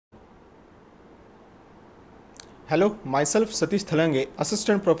Hello, myself Satish Thalange,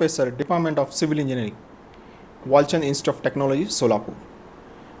 Assistant Professor, Department of Civil Engineering, Walchand Institute of Technology, Solapur.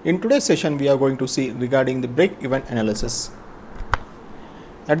 In today's session, we are going to see regarding the break-even analysis.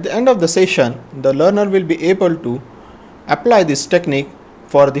 At the end of the session, the learner will be able to apply this technique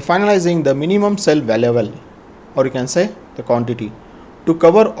for the finalizing the minimum sale valuable, or you can say the quantity, to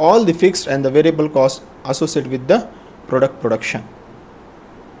cover all the fixed and the variable costs associated with the product production.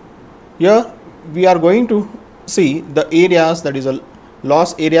 Here, we are going to see the areas, that is a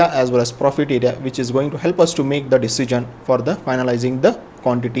loss area as well as profit area, which is going to help us to make the decision for the finalizing the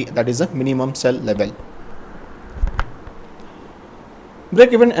quantity, that is a minimum sell level.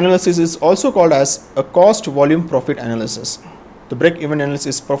 Break-even analysis is also called as a cost volume profit analysis. The break-even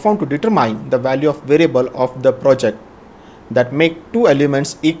analysis is performed to determine the value of variable of the project that make two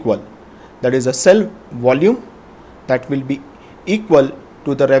elements equal, that is a sell volume that will be equal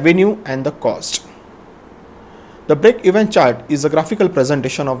to the revenue and the cost. The break-even chart is a graphical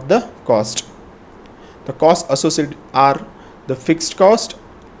presentation of the cost. The costs associated are the fixed cost,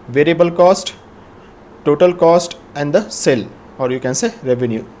 variable cost, total cost, and the sale, or you can say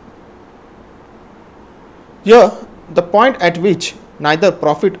revenue. Here, the point at which neither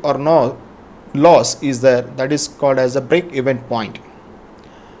profit or no loss is there, that is called as a break-even point,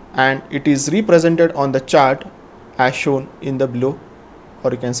 and it is represented on the chart as shown in the below,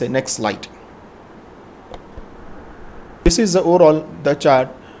 or you can say next slide. This is the overall the chart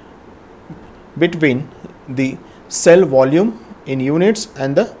between the sell volume in units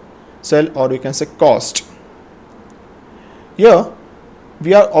and the sell, or you can say cost. Here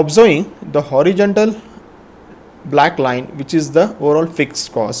we are observing the horizontal black line, which is the overall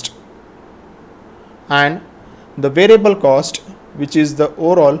fixed cost, and the variable cost, which is the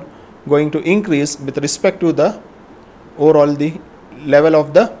overall going to increase with respect to the overall the level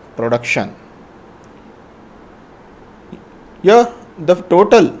of the production. Here the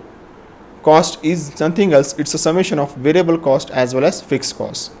total cost is nothing else, it's a summation of variable cost as well as fixed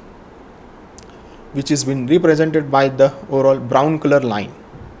cost, which is been represented by the overall brown color line.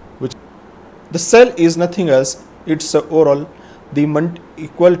 Which the sell is nothing else, it's overall the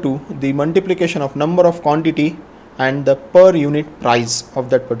equal to the multiplication of number of quantity and the per unit price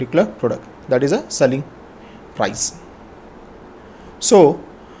of that particular product, that is a selling price. So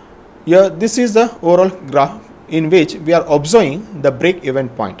here this is the overall graph in which we are observing the break-even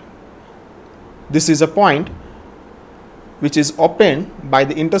point. This is a point which is obtained by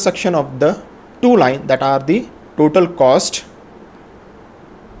the intersection of the two lines, that are the total cost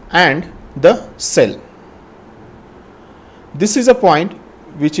and the sell. This is a point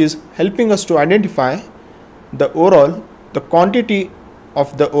which is helping us to identify the overall the quantity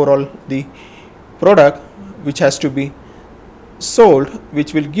of the overall the product which has to be sold,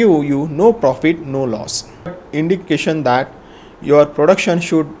 which will give you no profit, no loss. Indication that your production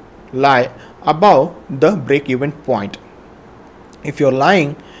should lie above the break-even point. If you are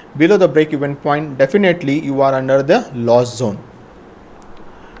lying below the break-even point, definitely you are under the loss zone.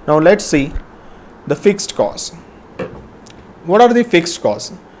 Now let's see the fixed costs. What are the fixed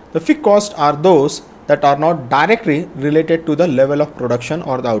costs? The fixed costs are those that are not directly related to the level of production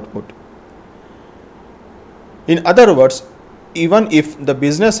or the output. In other words, even if the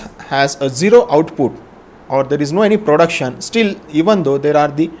business has a zero output or there is no any production, still even though there are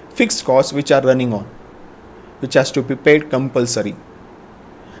the fixed costs which are running on, which has to be paid compulsory.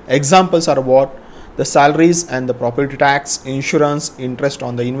 Examples are what? The salaries and the property tax, insurance, interest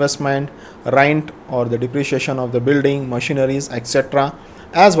on the investment, rent or the depreciation of the building, machineries, etc.,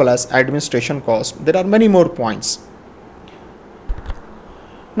 as well as administration cost. There are many more points.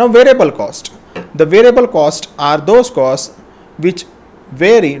 Now variable cost. The variable costs are those costs which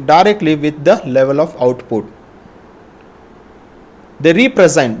vary directly with the level of output. They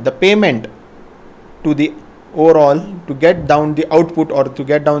represent the payment to the overall to get down the output or to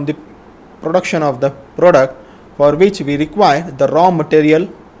get down the production of the product, for which we require the raw material,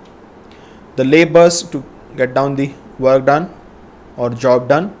 the labors to get down the work done or job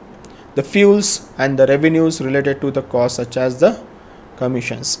done, the fuels, and the revenues related to the cost such as the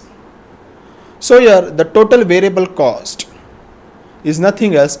commissions. So here the total variable cost is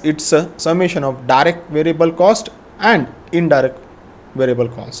nothing else, it's a summation of direct variable cost and indirect variable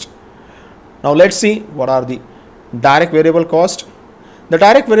cost. Now let's see what are the direct variable cost. The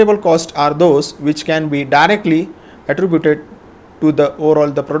direct variable costs are those which can be directly attributed to the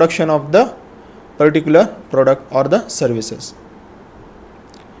overall the production of the particular product or the services.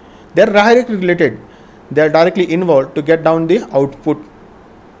 They are directly related, they are directly involved to get down the output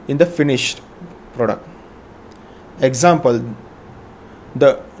in the finished product. Example,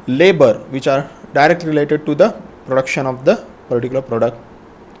 the labor which are directly related to the production of the particular product.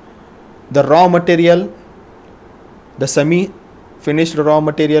 The raw material, the semi finished raw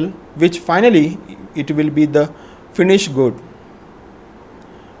material, which finally it will be the finished good.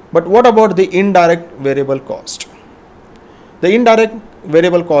 But what about the indirect variable cost? The indirect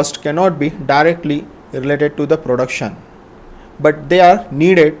variable cost cannot be directly related to the production, but they are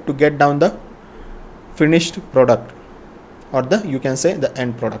needed to get down the finished product, or the you can say the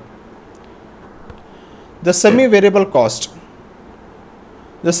end product. The semi-variable cost.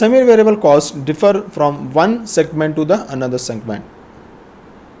 The semi-variable costs differ from one segment to the another segment.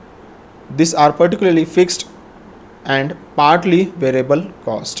 These are particularly fixed and partly variable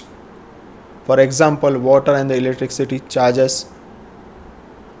cost. For example, water and the electricity charges.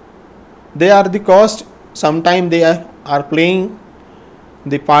 They are the cost. Sometimes they are playing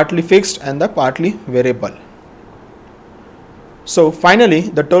the partly fixed and the partly variable. So finally,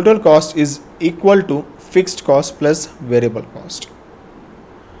 the total cost is equal to fixed cost plus variable cost,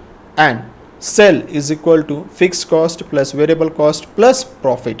 and sell is equal to fixed cost plus variable cost plus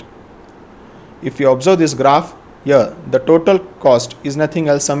profit. If you observe this graph here, the total cost is nothing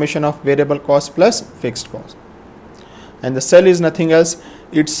else summation of variable cost plus fixed cost, and the sell is nothing else,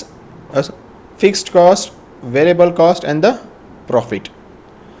 it's a fixed cost, variable cost and the profit.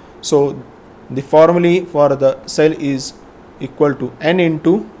 So the formula for the sell is equal to N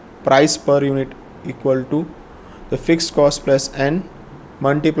into price per unit equal to the fixed cost plus N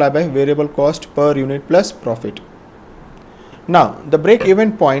multiplied by variable cost per unit plus profit. Now the break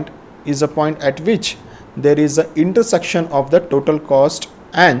even point is a point at which there is an intersection of the total cost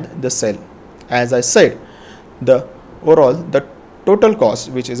and the sell. As I said, the overall the total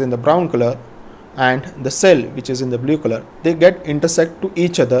cost, which is in the brown color, and the sell, which is in the blue color, they get intersect to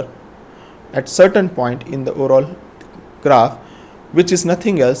each other at certain point in the overall graph, which is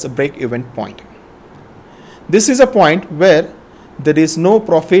nothing else a break even point. This is a point where there is no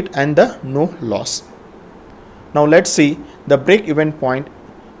profit and no loss. Now let's see, the break even point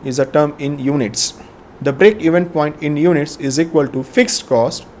is a term in units. The break even point in units is equal to fixed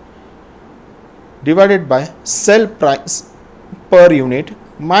cost divided by sell price per unit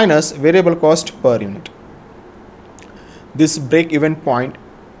minus variable cost per unit. This break even point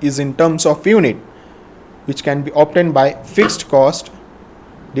is in terms of unit, which can be obtained by fixed cost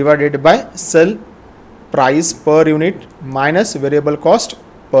divided by sell price per unit minus variable cost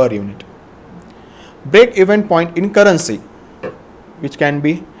per unit. Break even point in currency, which can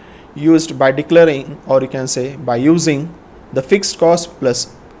be used by declaring, or you can say by using the fixed cost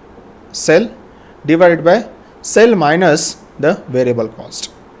plus sell divided by sell minus the variable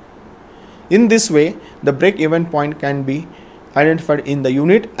cost. In this way, the break even point can be identified in the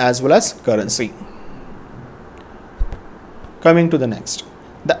unit as well as currency. Coming to the next,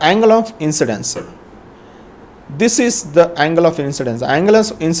 the angle of incidence. This is the angle of incidence. The angle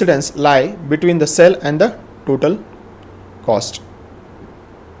of incidence lie between the sell and the total cost.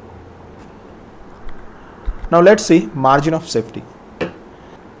 Now let's see margin of safety.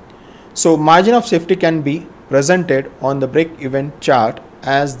 So margin of safety can be presented on the break even chart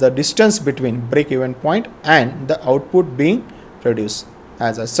as the distance between break even point and the output being produced.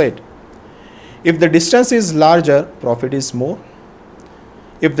 As I said, if the distance is larger, profit is more.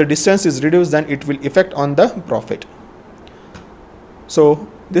 If the distance is reduced, then it will affect on the profit. So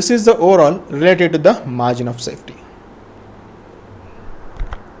this is the overall related to the margin of safety.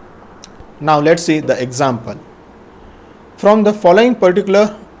 Now let's see the example. From the following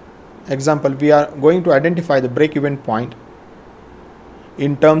particular example, we are going to identify the break even point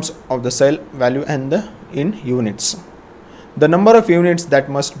in terms of the sell value and in units. The number of units that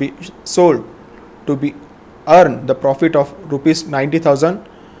must be sold to be earn the profit of rupees 90,000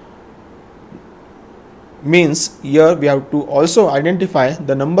 means here we have to also identify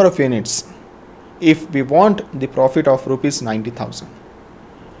the number of units if we want the profit of rupees 90,000.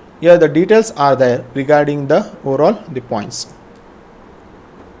 Here the details are there regarding the overall the points.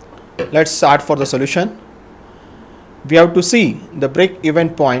 Let's start for the solution. We have to see the break even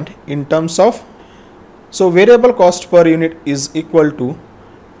point in terms of, so variable cost per unit is equal to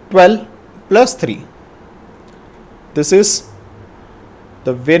 12 plus 3. This is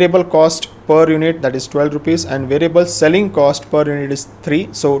the variable cost per unit, that is 12 rupees, and variable selling cost per unit is 3.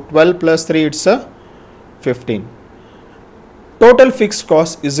 So 12 plus 3, it's a 15. Total fixed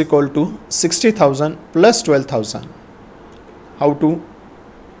cost is equal to 60,000 plus 12,000. How to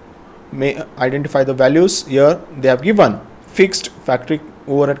identify the values? Here they have given fixed factory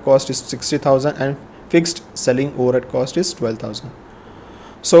overhead cost is 60,000 and fixed selling overhead cost is 12,000.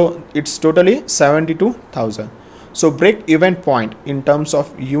 So it's totally 72,000. So break even point in terms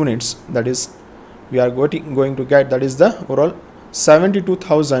of units, that is we are going to get, that is the overall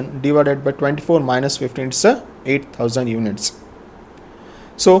 72,000 divided by 24 minus 15, it's 8,000 units.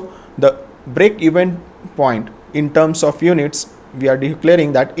 So the break even point in terms of units, we are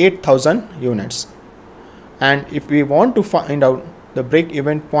declaring that 8,000 units. And if we want to find out the break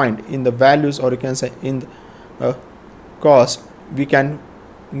even point in the values, or you can say in the cost, we can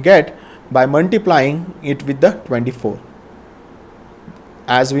get by multiplying it with the 24.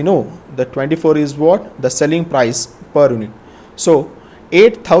 As we know, the 24 is what? The selling price per unit. So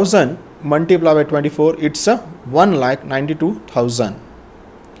 8,000 multiplied by 24, it's a 1,92,000.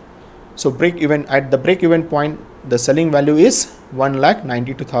 So break even, at the break even point, the selling value is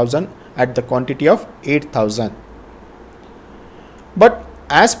 1,92,000 at the quantity of 8,000. But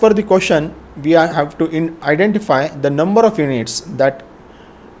as per the question, we have to identify the number of units that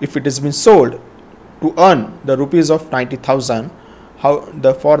if it has been sold to earn the rupees of 90,000.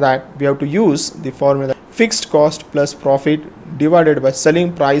 For that we have to use the formula fixed cost plus profit divided by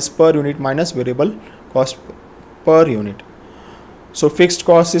selling price per unit minus variable cost per unit. So fixed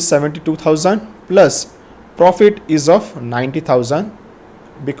cost is 72,000 plus profit is of 90,000,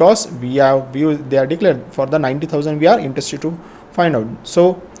 because they are declared for the 90,000 we are interested to find out.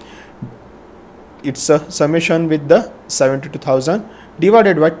 So it's a summation with the 72,000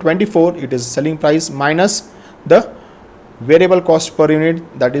 divided by 24, it is selling price minus the variable cost per unit,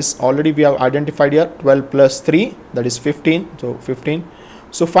 that is already we have identified here, 12 plus 3, that is 15, so 15.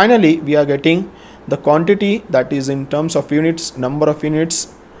 So finally we are getting the quantity, that is in terms of units, number of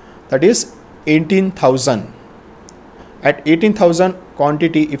units, that is 18,000. At 18,000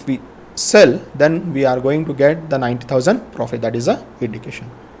 quantity if we sell, then we are going to get the 90,000 profit, that is a indication.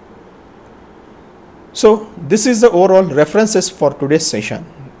 So this is the overall references for today's session.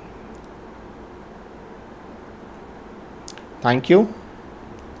 Thank you.